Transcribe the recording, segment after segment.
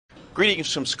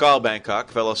Greetings from SKAL Bangkok,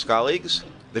 fellow SKALeagues.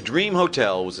 The Dream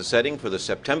Hotel was the setting for the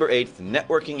September 8th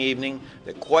networking evening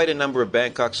that quite a number of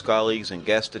Bangkok SKALeagues and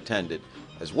guests attended,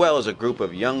 as well as a group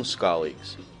of young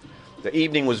SKALeagues. The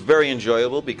evening was very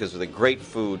enjoyable because of the great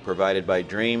food provided by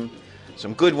Dream,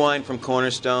 some good wine from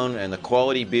Cornerstone, and the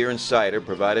quality beer and cider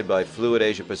provided by Fluid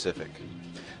Asia Pacific.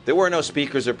 There were no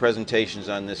speakers or presentations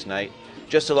on this night,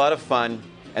 just a lot of fun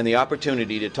and the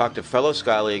opportunity to talk to fellow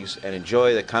SKALeagues and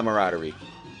enjoy the camaraderie.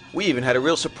 We even had a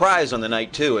real surprise on the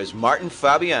night too, as Martin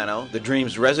Fabiano, the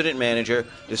Dream's resident manager,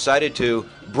 decided to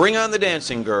bring on the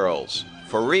dancing girls,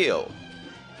 for real.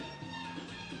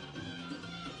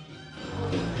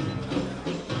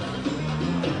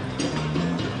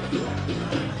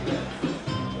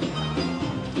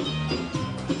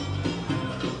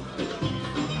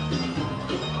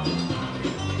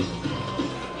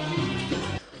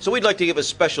 So we'd like to give a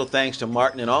special thanks to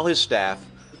Martin and all his staff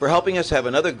for helping us have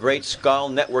another great SKAL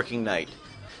networking night.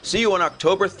 See you on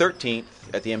October 13th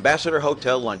at the Ambassador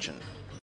Hotel Luncheon.